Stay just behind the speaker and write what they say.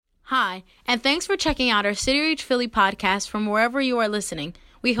Hi, and thanks for checking out our City Reach Philly podcast from wherever you are listening.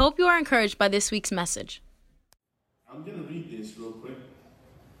 We hope you are encouraged by this week's message. I'm going to read this real quick.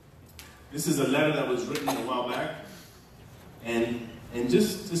 This is a letter that was written a while back. And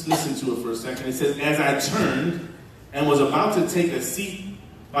just listen to it for a second. It says, "As I turned and was about to take a seat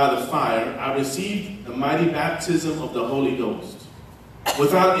by the fire, I received the mighty baptism of the Holy Ghost,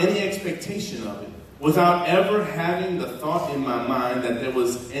 without any expectation of it, without ever having the thought in my mind that there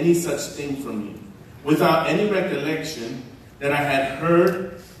was any such thing for me, without any recollection that I had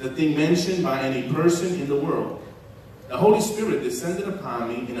heard the thing mentioned by any person in the world. The Holy Spirit descended upon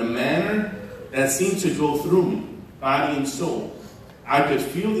me in a manner that seemed to go through me, body and soul. I could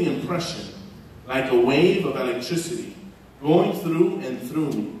feel the impression like a wave of electricity going through and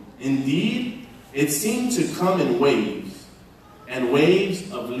through me. Indeed, it seemed to come in waves, and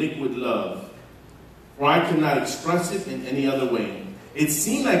waves of liquid love, for I could not express it in any other way. It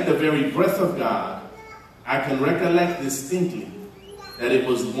seemed like the very breath of God. I can recollect distinctly that it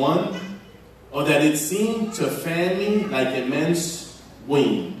was one, or that it seemed to fan me like immense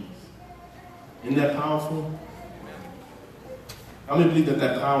wings." Isn't that powerful? How many believe that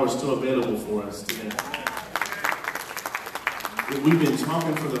that power is still available for us today? We've been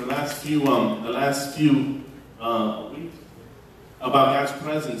talking for the last few weeks about God's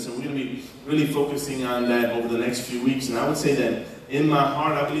presence, and we're going to be really focusing on that over the next few weeks. And I would say that in my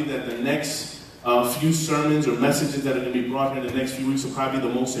heart, I believe that the next few sermons or messages that are going to be brought here in the next few weeks will probably be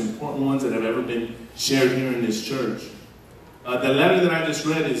the most important ones that have ever been shared here in this church. The letter that I just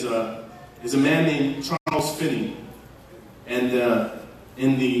read is a man named Charles Finney. And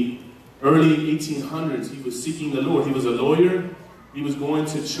in the early 1800s, he was seeking the Lord. He was a lawyer. He was going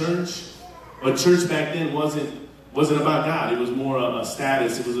to church. But church back then wasn't about God. It was more a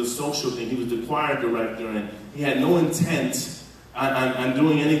status. It was a social thing. He was the choir director, and he had no intent on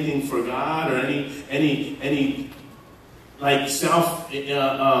doing anything for God or any like self. He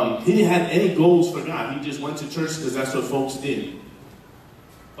didn't have any goals for God. He just went to church because that's what folks did.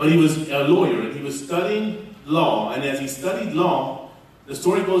 But he was a lawyer, and he was studying law. And as he studied law, the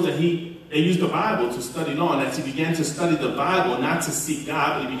story goes that they used the Bible to study law. And as he began to study the Bible, not to seek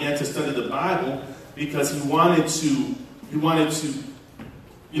God, but he began to study the Bible because he wanted to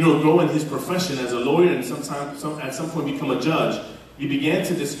grow in his profession as a lawyer, and at some point become a judge. He began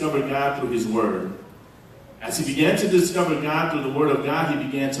to discover God through his word. As he began to discover God through the word of God, he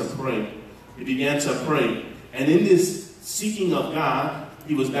began to pray. He began to pray. And in this seeking of God,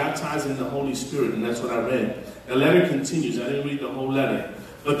 he was baptized in the Holy Spirit, and that's what I read. The letter continues. I didn't read the whole letter.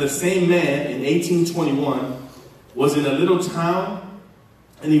 But the same man in 1821 was in a little town,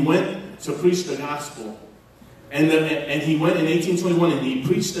 and he went to preach the gospel. And he went in 1821 and he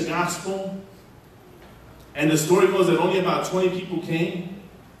preached the gospel. And the story goes that only about 20 people came,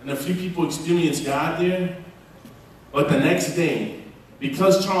 and a few people experienced God there. But the next day,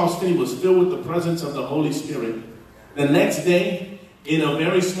 because Charles Finney was filled with the presence of the Holy Spirit, the next day, in a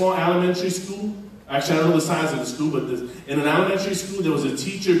very small elementary school, actually I don't know the size of the school, but in an elementary school, there was a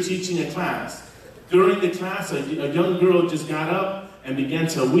teacher teaching a class. During the class, a young girl just got up and began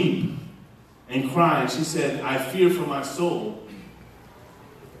to weep and cry. And she said, "I fear for my soul."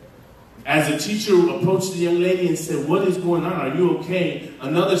 As the teacher approached the young lady and said, "What is going on? Are you okay?"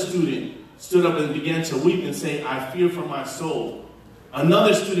 Another student stood up and began to weep and say, "I fear for my soul."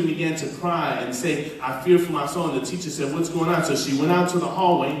 Another student began to cry and say, "I fear for my soul." And the teacher said, "What's going on?" So she went out to the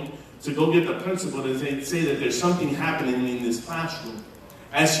hallway to go get the principal to say that there's something happening in this classroom.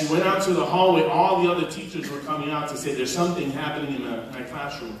 As she went out to the hallway, all the other teachers were coming out to say, "There's something happening in my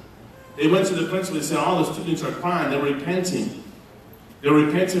classroom." They went to the principal and said, "All the students are crying. They're repenting. They're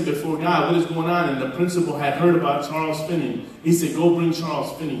repenting before God. What is going on?" And the principal had heard about Charles Finney. He said, "Go bring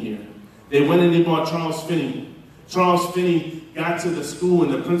Charles Finney here." They went and they brought Charles Finney. Charles Finney got to the school,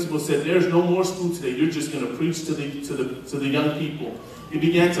 and the principal said, "There's no more school today. You're just going to preach to the young people." He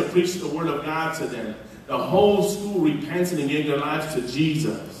began to preach the word of God to them. The whole school repented and gave their lives to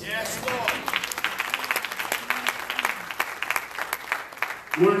Jesus. Yes, Lord.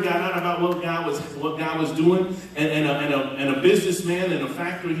 Word got out about what God was doing, and a businessman in a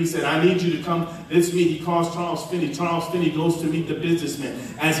factory, he said, "I need you to come. Let's meet." He calls Charles Finney. Charles Finney goes to meet the businessman.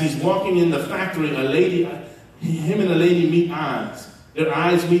 As he's walking in the factory, him and a lady meet eyes. Their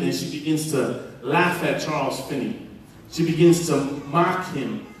eyes meet, and she begins to laugh at Charles Finney. She begins to mock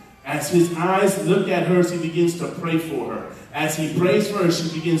him. As his eyes look at her, he begins to pray for her. As he prays for her, she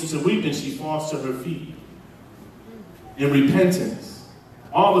begins to weep, and she falls to her feet in repentance.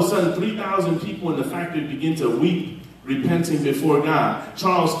 All of a sudden, 3,000 people in the factory begin to weep, repenting before God.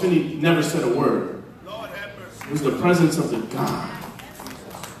 Charles Finney never said a word. It was the presence of the God.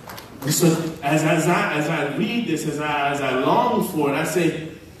 And so as I read this, as I long for it, I say,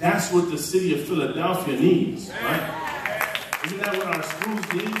 that's what the city of Philadelphia needs, right? Isn't that what our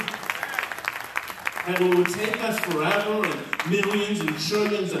schools need? And it would take us forever and millions and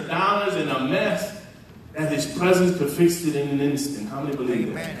trillions of dollars and a mess, that his presence could fix it in an instant. How many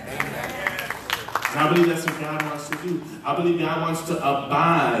believe that? And I believe that's what God wants to do. I believe God wants to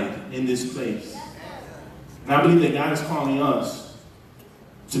abide in this place. And I believe that God is calling us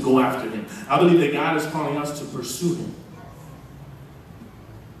to go after him. I believe that God is calling us to pursue him.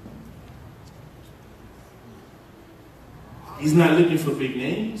 He's not looking for big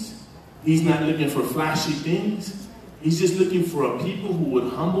names. He's not looking for flashy things. He's just looking for a people who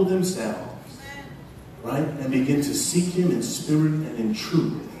would humble themselves, right? And begin to seek him in spirit and in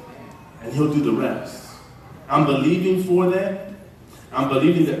truth. And he'll do the rest. I'm believing for that. I'm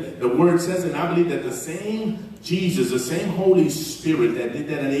believing that the word says, and I believe that the same Jesus, the same Holy Spirit that did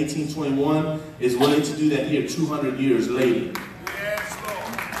that in 1821 is willing to do that here 200 years later.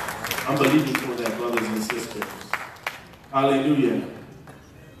 I'm believing for that, brothers and sisters. Hallelujah.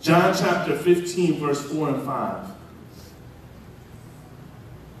 John chapter 15, verse 4 and 5.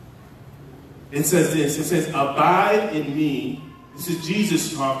 It says this. It says, abide in me. This is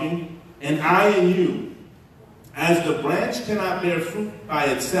Jesus talking. And I in you. As the branch cannot bear fruit by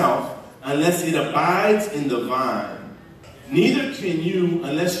itself unless it abides in the vine, neither can you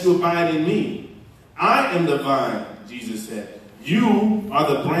unless you abide in me. I am the vine, Jesus said. You are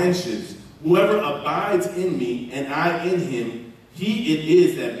the branches. Whoever abides in me and I in him, he it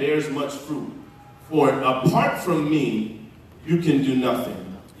is that bears much fruit. For apart from me, you can do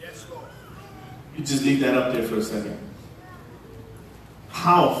nothing. Yes, Lord. You just leave that up there for a second.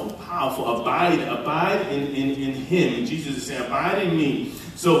 Powerful, powerful. Abide in him. And Jesus is saying, abide in me.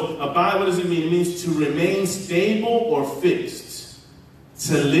 So abide, what does it mean? It means to remain stable or fixed.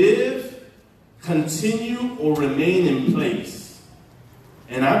 To live, continue, or remain in place.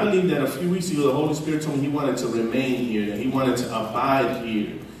 And I believe that a few weeks ago, the Holy Spirit told me he wanted to remain here, that he wanted to abide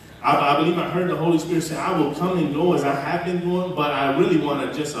here. I believe I heard the Holy Spirit say, I will come and go as I have been doing, but I really want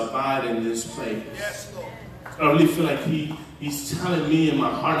to just abide in this place. Yes, Lord. So I really feel like he's telling me in my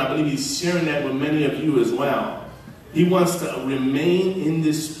heart, I believe he's sharing that with many of you as well. He wants to remain in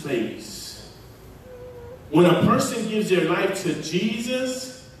this place. When a person gives their life to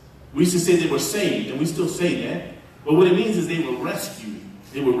Jesus, we used to say they were saved, and we still say that. But what it means is they were rescued.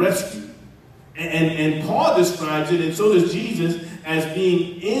 They were rescued. And Paul describes it, and so does Jesus, as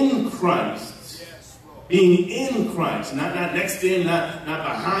being in Christ. Yes, being in Christ. Not next to him, not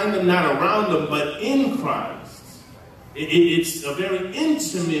behind him, not around him, but in Christ. It's a very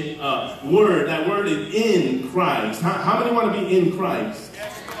intimate word. That word is in Christ. How many want to be in Christ?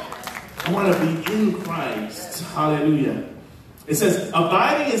 I want to be in Christ. Hallelujah. It says,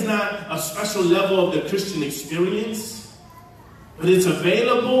 abiding is not a special level of the Christian experience, but it's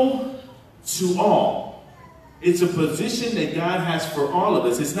available to all. It's a position that God has for all of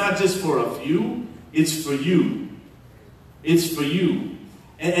us. It's not just for a few, it's for you. It's for you.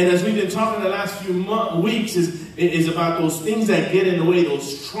 And as we've been talking the last few weeks, is about those things that get in the way,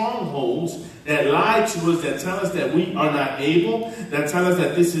 those strongholds that lie to us, that tell us that we are not able, that tell us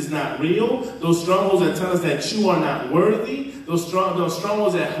that this is not real, those strongholds that tell us that you are not worthy, those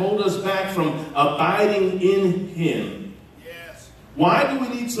strongholds that hold us back from abiding in him. Yes. Why do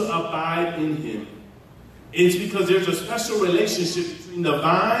we need to abide in him? It's because there's a special relationship between the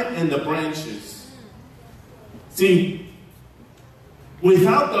vine and the branches. See,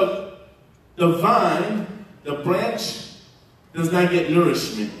 without the vine, the branch does not get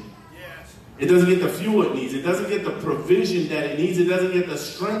nourishment. Yes. It doesn't get the fuel it needs. It doesn't get the provision that it needs. It doesn't get the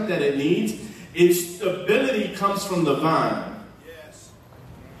strength that it needs. Its stability comes from the vine. Yes.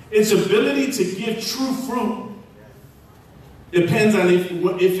 Its ability to give true fruit depends on if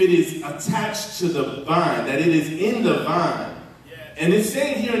it is attached to the vine, that it is in the vine. Yes. And it's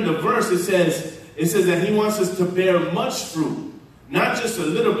saying here in the verse, it says that he wants us to bear much fruit, not just a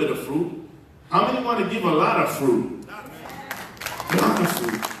little bit of fruit. How many want to give a lot of fruit? A lot of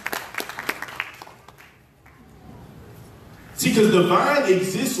fruit. See, because the vine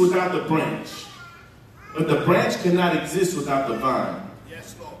exists without the branch, but the branch cannot exist without the vine.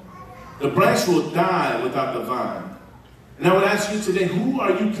 Yes, Lord. The branch will die without the vine. And I would ask you today, who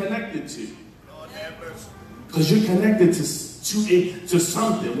are you connected to? Because you're connected to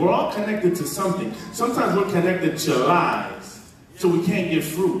something. We're all connected to something. Sometimes we're connected to lies, so we can't get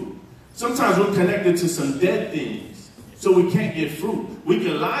fruit. Sometimes we're connected to some dead things, so we can't get fruit. We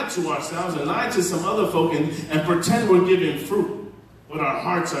can lie to ourselves and lie to some other folk and pretend we're giving fruit, but our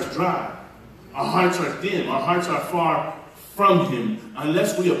hearts are dry. Our hearts are dim. Our hearts are far from him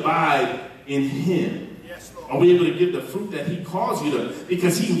unless we abide in him. Are we able to give the fruit that he calls you to?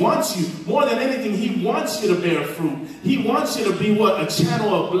 Because he wants you, more than anything, he wants you to bear fruit. He wants you to be what? A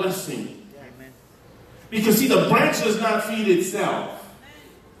channel of blessing. Because see, the branch does not feed itself.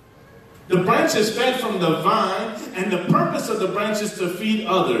 The branch is fed from the vine, and the purpose of the branch is to feed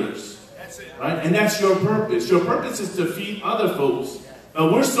others. Right? And that's your purpose. Your purpose is to feed other folks.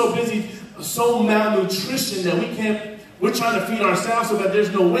 We're so busy, so malnutrition that we're trying to feed ourselves so that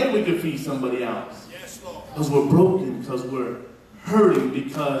there's no way we could feed somebody else. Because we're broken, because we're hurting,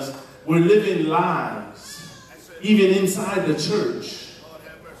 because we're living lives, even inside the church.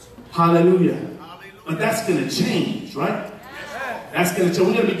 Hallelujah. But that's going to change, right? That's going to change.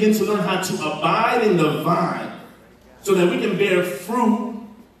 We're going to begin to learn how to abide in the vine so that we can bear fruit,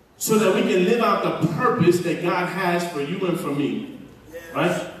 so that we can live out the purpose that God has for you and for me.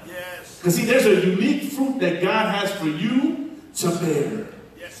 Right? Because see, there's a unique fruit that God has for you to bear.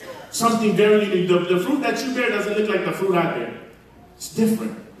 Something very unique. The fruit that you bear doesn't look like the fruit I bear. It's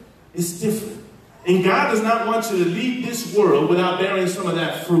different. It's different. And God does not want you to leave this world without bearing some of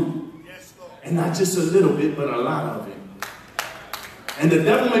that fruit. And not just a little bit, but a lot of it. And the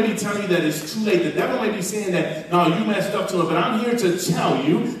devil may be telling you that it's too late. The devil may be saying that, no, you messed up to it. But I'm here to tell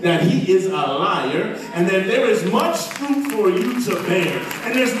you that he is a liar and that there is much fruit for you to bear.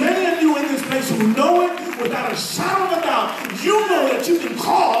 And there's many of you in this place who know it without a shadow of a doubt. You know that you've been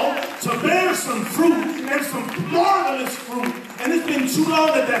called to bear some fruit and some marvelous fruit. And it's been too long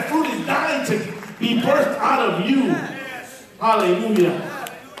that that fruit is dying to be birthed out of you. Hallelujah.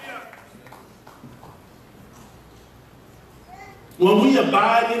 When we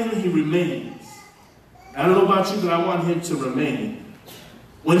abide in him, he remains. I don't know about you, but I want him to remain.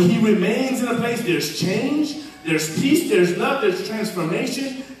 When he remains in a place, there's change, there's peace, there's love, there's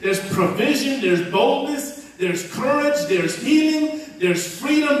transformation, there's provision, there's boldness, there's courage, there's healing, there's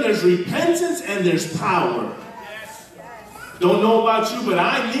freedom, there's repentance, and there's power. Don't know about you, but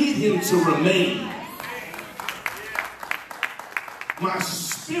I need him to remain. My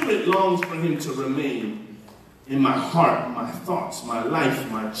spirit longs for him to remain. In my heart, my thoughts, my life,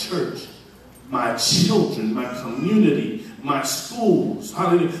 my church, my children, my community, my schools,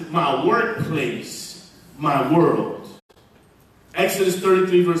 hallelujah, my workplace, my world. Exodus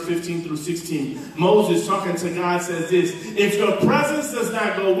 33, verse 15 through 16. Moses, talking to God, says this: if your presence does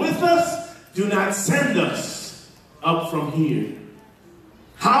not go with us, do not send us up from here.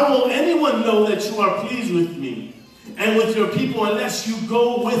 How will anyone know that you are pleased with me and with your people unless you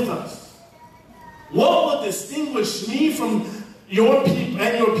go with us? What will distinguish me from your people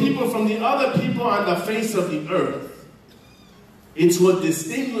and your people from the other people on the face of the earth? It's what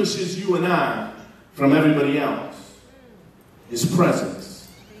distinguishes you and I from everybody else. His presence.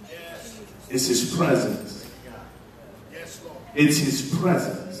 It's his presence. It's his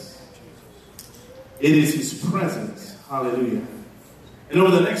presence. It is his presence. Hallelujah. And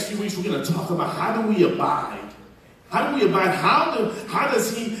over the next few weeks, we're going to talk about how do we abide. How do we abide? How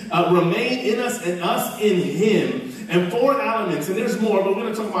does he remain in us and us in him? And 4 elements, and there's more, but we're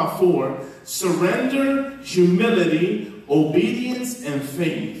going to talk about 4. Surrender, humility, obedience, and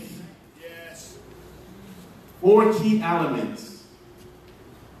faith. Yes. 4 key elements.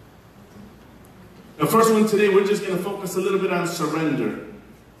 The first one today, we're just going to focus a little bit on surrender.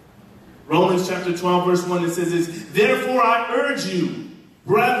 Romans chapter 12, verse 1, it says this: therefore I urge you,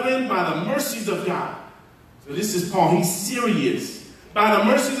 brethren, by the mercies of God. So this is Paul. He's serious. By the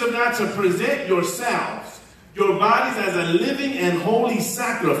mercies of God, to present yourselves, your bodies, as a living and holy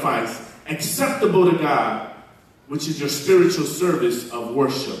sacrifice, acceptable to God, which is your spiritual service of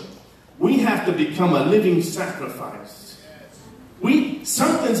worship. We have to become a living sacrifice.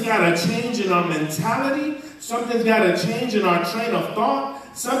 Something's got to change in our mentality. Something's got to change in our train of thought.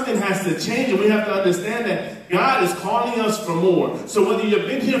 Something has to change, and we have to understand that God is calling us for more. So whether you've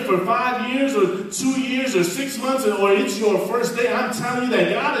been here for 5 years or 2 years or 6 months or it's your first day, I'm telling you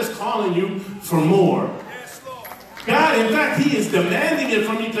that God is calling you for more. God, in fact, he is demanding it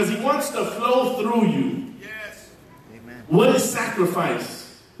from you because he wants to flow through you. Yes. Amen. What is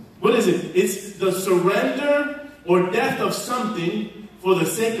sacrifice? What is it? It's the surrender or death of something for the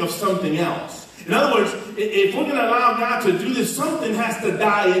sake of something else. In other words, if we're going to allow God to do this, something has to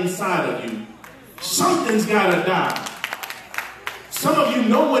die inside of you. Something's got to die. Some of you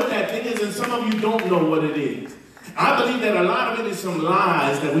know what that thing is, and some of you don't know what it is. I believe that a lot of it is some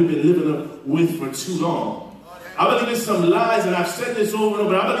lies that we've been living with for too long. I believe it's some lies, and I've said this over and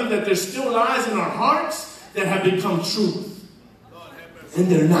over. I believe that there's still lies in our hearts that have become truth. And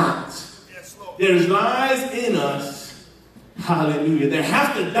they're not. There's lies in us. Hallelujah. They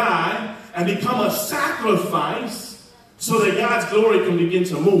have to die and become a sacrifice so that God's glory can begin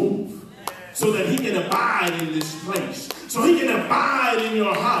to move, so that he can abide in this place, so he can abide in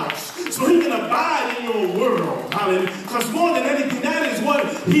your house, so he can abide in your world. Hallelujah. Because more than anything, that is what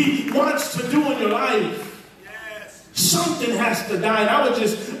he wants to do in your life. Something has to die. And I would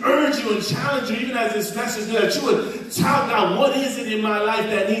just urge you and challenge you, even as this message, that you would tell God, what is it in my life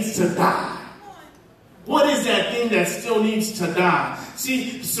that needs to die? What is that thing that still needs to die?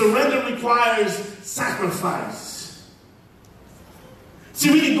 See, surrender requires sacrifice. See,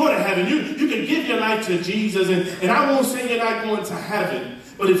 we can go to heaven. You can give your life to Jesus, and I won't say you're not going to heaven.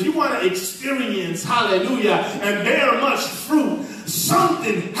 But if you want to experience, hallelujah, and bear much fruit,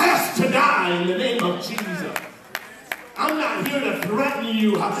 something has to die in the name of Jesus. I'm not here to threaten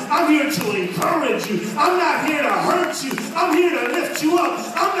you. I'm here to encourage you. I'm not here to hurt you. I'm here to lift you up.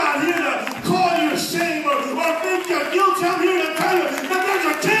 I'm not here to call you shame or think you're guilty. I'm here to tell you that there's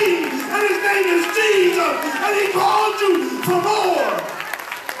a king, and his name is Jesus, and he called you for more.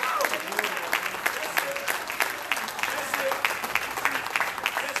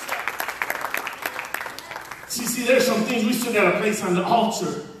 See, there's some things we still got to place on the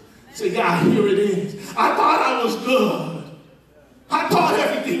altar. Say, God, here it is. I thought I was good. I thought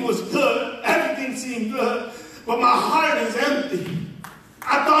everything was good. Everything seemed good. But my heart is empty.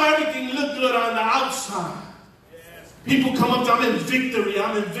 I thought everything looked good on the outside. People come up to me,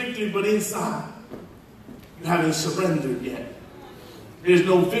 I'm in victory, but inside, you haven't surrendered yet. There's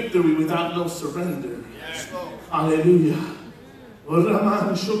no victory without no surrender. Hallelujah.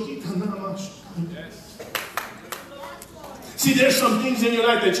 See, there's some things in your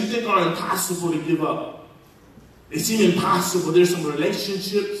life that you think are impossible to give up. They seem impossible. There's some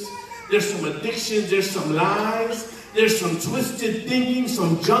relationships. There's some addictions. There's some lies. There's some twisted thinking,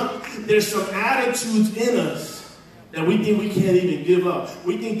 some junk. There's some attitudes in us that we think we can't even give up.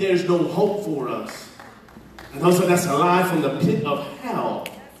 We think there's no hope for us. And also that's a lie from the pit of hell.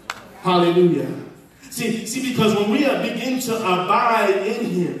 Hallelujah. See, because when we begin to abide in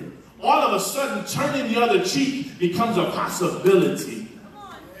him, all of a sudden, turning the other cheek becomes a possibility.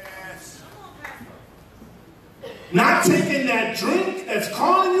 Not taking that drink that's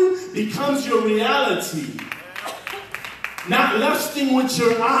calling you becomes your reality. Not lusting with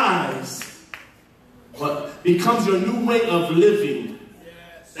your eyes, but becomes your new way of living.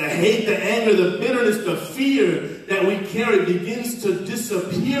 The hate, the anger, the bitterness, the fear that we carry begins to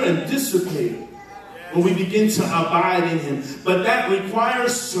disappear and dissipate when we begin to abide in him. But that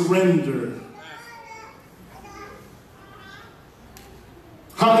requires surrender.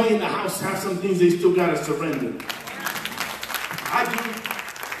 How many in the house have some things they still got to surrender? I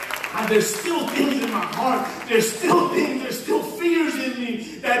do. There's still things in my heart. There's still things, there's still fears in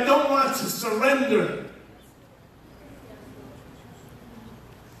me that don't want to surrender.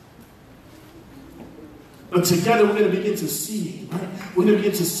 But together we're going to begin to see, right? We're going to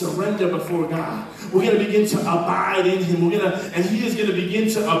begin to surrender before God. We're going to begin to abide in him. And he is going to begin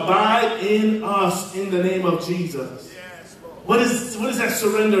to abide in us in the name of Jesus. Yes, what does that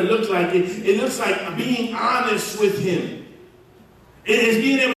surrender look like? It looks like being honest with him. It is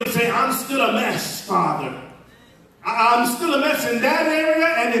being able to say, I'm still a mess, Father. I'm still a mess in that area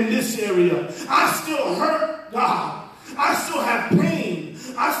and in this area. I still hurt, God. I still have pain.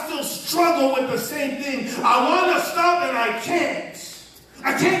 I still struggle with the same thing. I want to stop and I can't.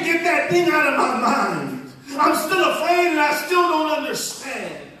 I can't get that thing out of my mind. I'm still afraid and I still don't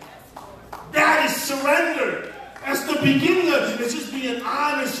understand. That is surrender. That's the beginning of it. It's just being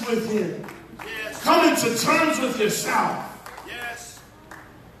honest with him. Yes. Coming to terms with yourself. Yes.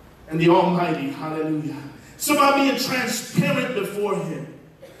 And the Almighty. Hallelujah. It's about being transparent before him.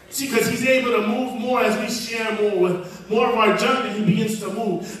 See, because he's able to move more as we share more with more of our junk, and he begins to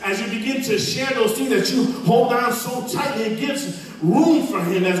move. As you begin to share those things that you hold on so tightly, it gives room for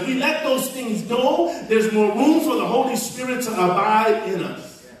him. As we let those things go, there's more room for the Holy Spirit to abide in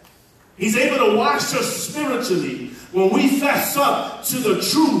us. He's able to wash us spiritually when we fess up to the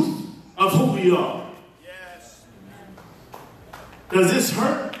truth of who we are. Yes. Does this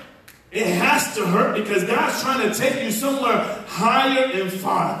hurt? It has to hurt because God's trying to take you somewhere higher and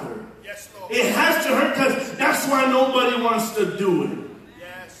farther. Yes, Lord. It has to hurt because that's why nobody wants to do it.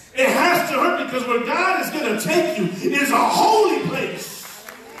 Yes. It has to hurt because where God is going to take you is a holy place.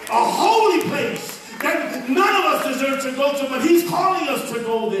 A holy place that none of us deserve to go to, but he's calling us to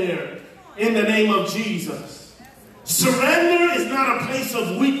go there in the name of Jesus. Surrender is not a place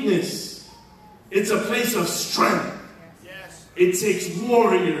of weakness. It's a place of strength. It takes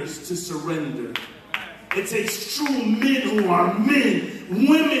warriors to surrender. It takes true men who are men,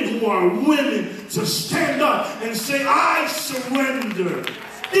 women who are women to stand up and say, I surrender.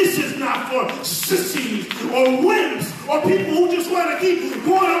 This is not for sissies or wimps or people who just want to keep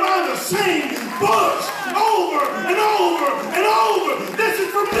going around the same bush over and over and over. This is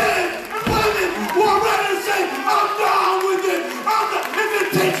for men and women who are ready to say, I'm down with it. If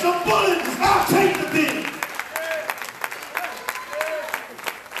it takes a bullet, I'll take the bit.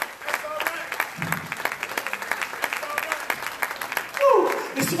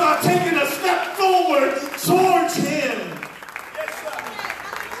 It's about taking a step forward towards him.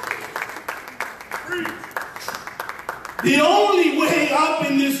 The only way up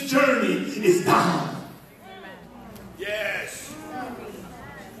in this journey is down. Yes.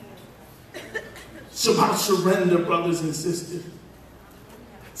 It's about surrender, brothers and sisters.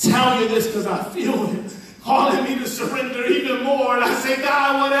 Tell you this because I feel it calling me to surrender even more. And I say,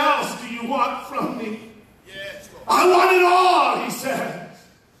 God, what else do you want from me? Yes. I want it all, he says.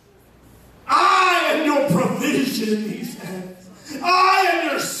 I am your provision, he says. I am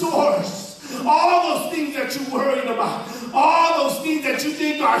your source. All those things that you're worried about, all those things that you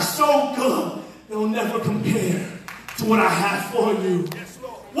think are so good, they'll never compare to what I have for you. Yes,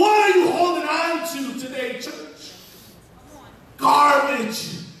 Lord. What are you holding on to today, church?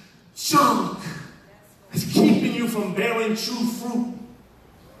 Garbage, junk. It's keeping you from bearing true fruit.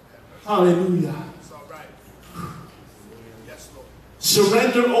 Hallelujah. It's all right. Yes, Lord.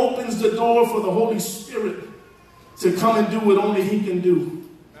 Surrender opens the door for the Holy Spirit to come and do what only he can do.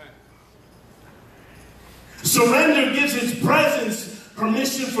 Surrender gives his presence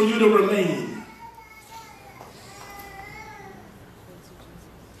permission for you to remain.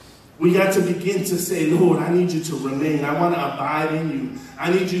 We got to begin to say, Lord, I need you to remain. I want to abide in you.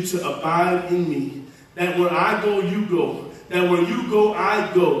 I need you to abide in me. That where I go, you go. That where you go,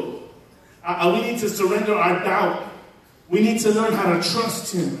 I go. We need to surrender our doubt. We need to learn how to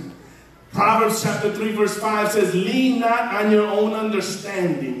trust him. Proverbs chapter 3 verse 5 says, lean not on your own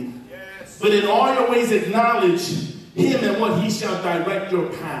understanding, but in all your ways acknowledge him, and what he shall direct your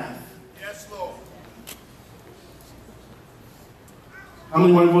path. Yes, Lord. How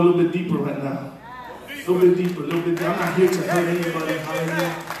many want to go a little bit deeper right now? A little bit deeper, a little bit deeper. I'm not here to hurt anybody.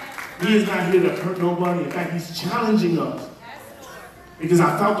 Hallelujah. He is not here to hurt nobody. In fact, he's challenging us. Because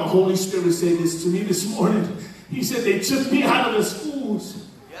I felt the Holy Spirit say this to me this morning. He said, they took me out of the schools.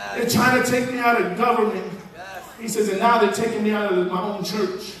 They're trying to take me out of government. He says, and now they're taking me out of my own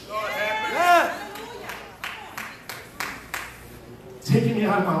church. Taking me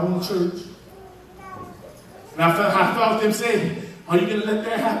out of my own church. And I felt them say, are you going to let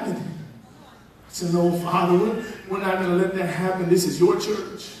that happen? I said, no, Father, we're not going to let that happen. This is your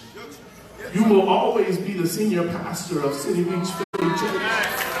church. You will always be the senior pastor of City Beach Philly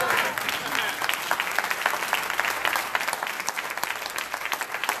Church.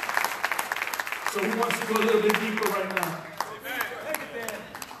 So he wants to go a little bit deeper right now.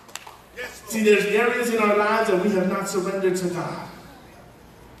 See, there's areas in our lives that we have not surrendered to God.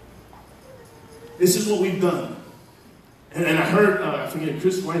 This is what we've done. And I heard, I forget,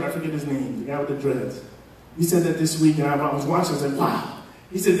 Chris White, I forget his name, the guy with the dreads. He said that this week, and I was watching, I was like, wow.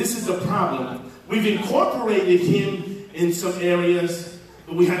 He said, this is the problem. We've incorporated him in some areas,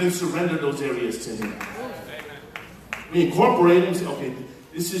 but we haven't surrendered those areas to him. We incorporate him and say, okay,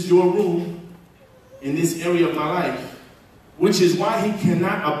 this is your room in this area of my life, which is why he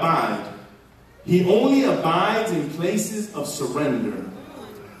cannot abide. He only abides in places of surrender.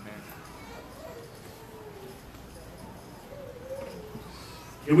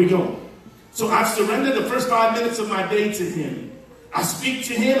 Here we go. So I've surrendered the first 5 minutes of my day to him. I speak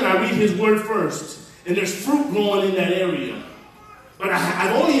to him and I read his word first. And there's fruit growing in that area. But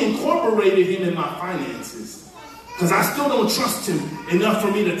I've only incorporated him in my finances. Because I still don't trust him enough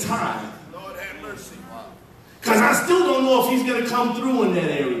for me to tithe. Lord have mercy. Because I still don't know if he's going to come through in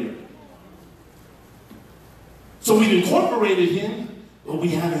that area. So we've incorporated him, but we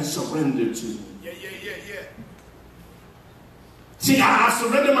haven't surrendered to him. Yeah. See, I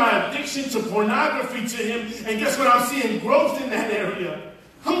surrender my addiction to pornography to him, and guess what? I'm seeing growth in that area.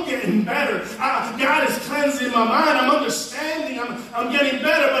 I'm getting better. God is cleansing my mind. I'm understanding. I'm getting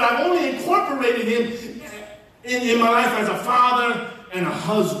better, but I've only incorporated him in my life as a father and a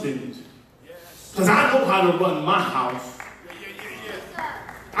husband. Because I know how to run my house.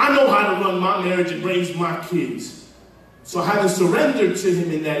 I know how to run my marriage and raise my kids. So having surrendered to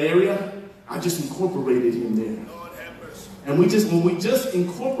him in that area, I just incorporated him there. And when we just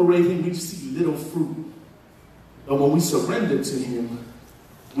incorporate him, we just see little fruit. But when we surrender to him,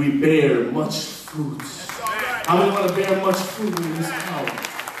 we bear much fruit. How many want to bear much fruit in this hour?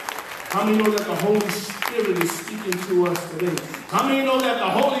 How many know that the Holy Spirit Spirit is speaking to us today? How many know that the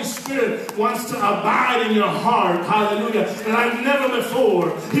Holy Spirit wants to abide in your heart? Hallelujah. Like never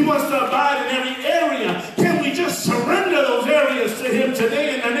before. He wants to abide in every area. Can we just surrender those areas to Him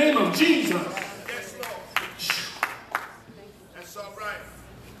today in the name of Jesus? Yes, Lord. That's all right.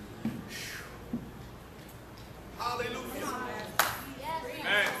 Hallelujah.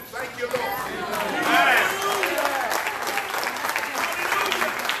 Amen. Thank you, Lord. Amen.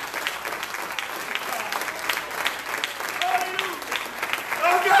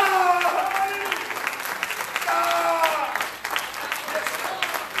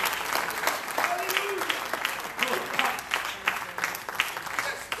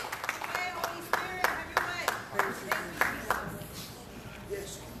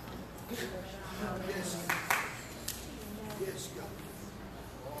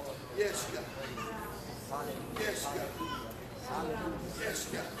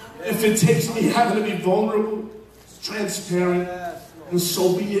 If it takes me having to be vulnerable, transparent, and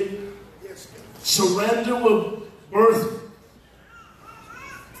so be it. Surrender will birth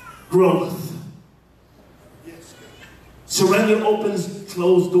growth. Surrender opens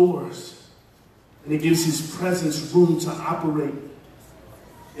closed doors, and it gives His presence room to operate.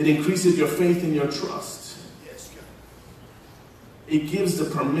 It increases your faith and your trust. It gives the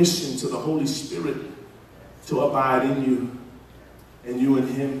permission to the Holy Spirit to abide in you and you in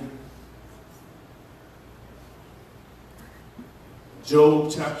Him.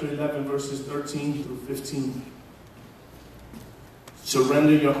 Job chapter 11 verses 13 through 15.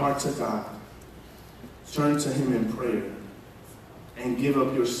 Surrender your heart to God. Turn to Him in prayer and give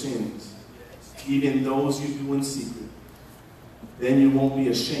up your sins, even those you do in secret. Then you won't be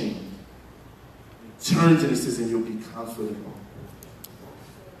ashamed. Turn to this and you'll be comfortable.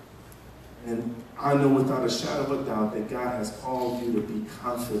 And I know without a shadow of a doubt that God has called you to be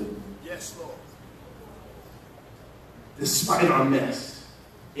confident. Yes, Lord. Despite our mess,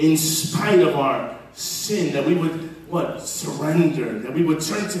 in spite of our sin, that we would, surrender, that we would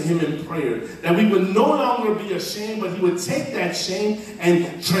turn to Him in prayer, that we would no longer be ashamed, but He would take that shame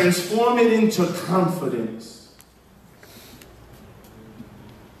and transform it into confidence.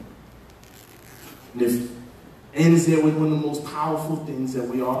 And if ends there with one of the most powerful things that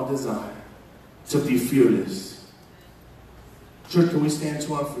we all desire, to be fearless. Church, can we stand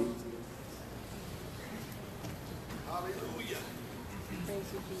to our feet? Hallelujah. Thank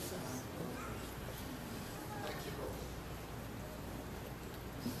you, Jesus. Thank you, Lord.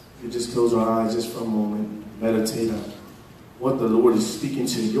 You just close our eyes just for a moment, meditate on what the Lord is speaking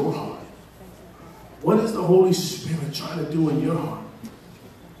to your heart. What is the Holy Spirit trying to do in your heart?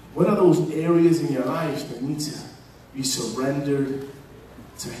 What are those areas in your life that need to be surrendered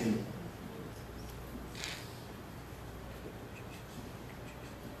to Him?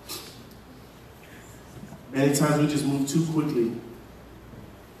 Many times we just move too quickly.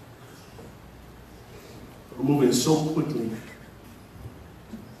 We're moving so quickly.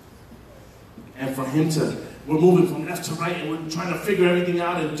 And for Him we're moving from left to right and we're trying to figure everything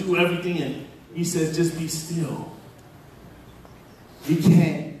out and do everything. And He says, just be still. He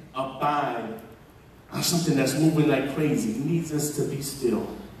can't abide on something that's moving like crazy. He needs us to be still.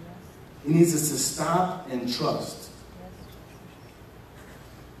 He needs us to stop and trust.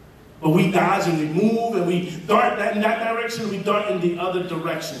 But we dodge and we move and we dart in that direction, we dart in the other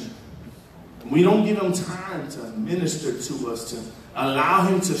direction. And we don't give Him time to minister to us, to allow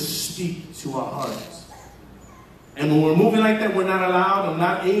Him to speak to our hearts. And when we're moving like that, we're not allowed or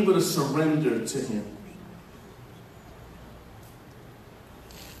not able to surrender to Him.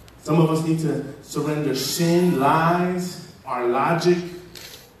 Some of us need to surrender sin, lies, our logic.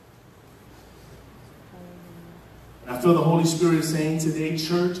 I feel the Holy Spirit is saying today,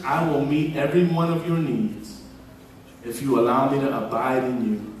 church, I will meet every one of your needs if you allow me to abide in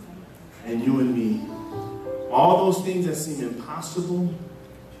you and you in me. All those things that seem impossible,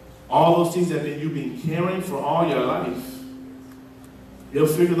 all those things that you've been caring for all your life, He'll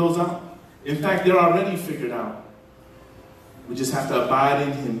figure those out. In fact, they're already figured out. We just have to abide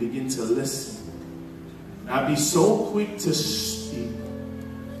in Him, begin to listen, not be so quick to speak.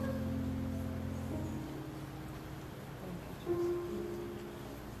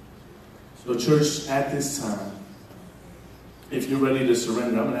 So church, at this time, if you're ready to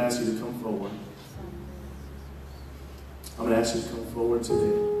surrender, I'm going to ask you to come forward. I'm going to ask you to come forward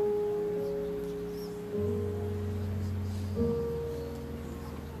today.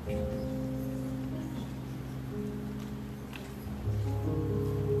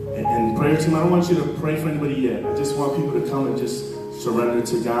 And prayer team, I don't want you to pray for anybody yet. I just want people to come and just surrender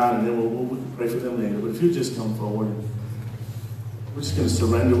to God, and then we can pray for them later. But if you just come forward, we're just going to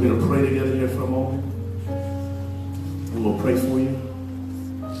surrender. We're going to pray together here for a moment. and we'll pray for you.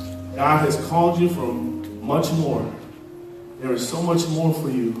 God has called you for much more. There is so much more for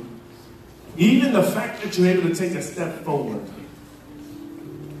you. Even the fact that you're able to take a step forward,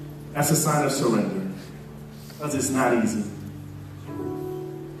 that's a sign of surrender. Because it's not easy.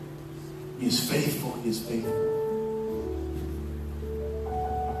 He is faithful. He is faithful.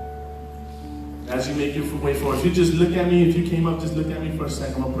 As you make your way forward, if you just look at me, if you came up, just look at me for a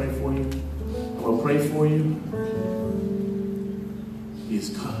second. I'm going to pray for you. I'm going to pray for you. He is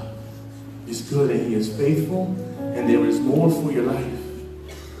good. He's good and He is faithful. And there is more for your life.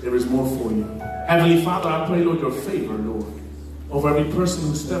 There is more for you. Heavenly Father, I pray, Lord, your favor, Lord, over every person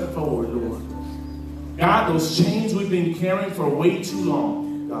who stepped forward, Lord. God, those chains we've been carrying for way too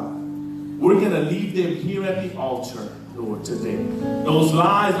long, God, we're going to leave them here at the altar, Lord, today. Those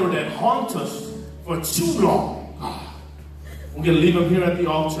lies, Lord, that haunt us for too long, God, we're going to leave them here at the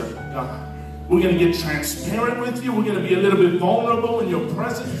altar, God. We're going to get transparent with you. We're going to be a little bit vulnerable in your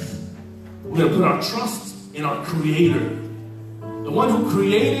presence. We're going to put our trust in our Creator, the one who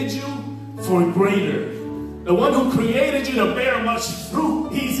created you for greater, the one who created you to bear much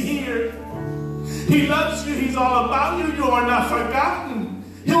fruit. He's here. He loves you. He's all about you. You are not forgotten.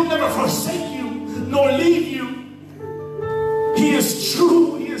 He'll never forsake you nor leave you. He is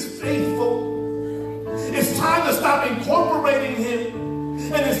true. He is faithful. It's time to stop incorporating Him.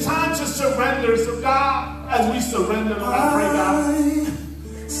 And it's time to surrender. So God, as we surrender, Lord, I pray, God,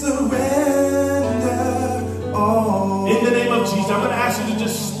 surrender all. In the name of Jesus, I'm going to ask you to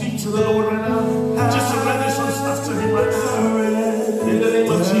just speak to the Lord right now. Just surrender some stuff to Him right now. In the name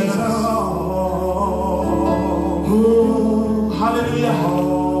of Jesus. Oh, hallelujah.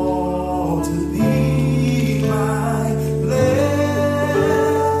 Oh, to Thee, my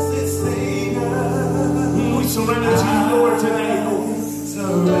blessed Savior. We surrender to you, Lord, today, Lord.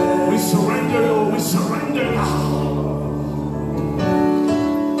 We surrender, Lord. We surrender now.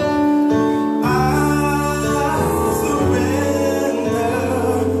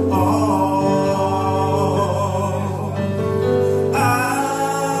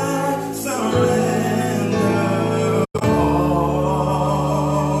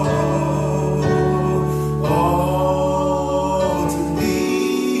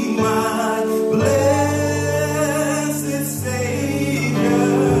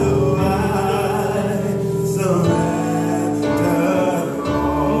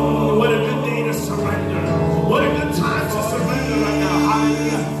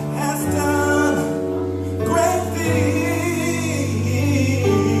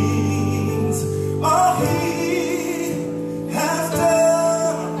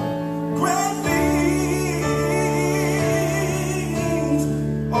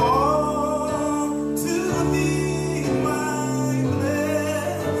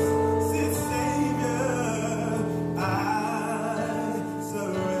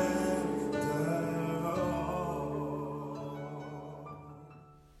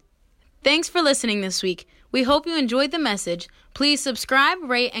 Thanks for listening this week. We hope you enjoyed the message. Please subscribe,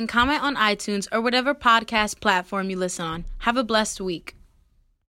 rate, and comment on iTunes or whatever podcast platform you listen on. Have a blessed week.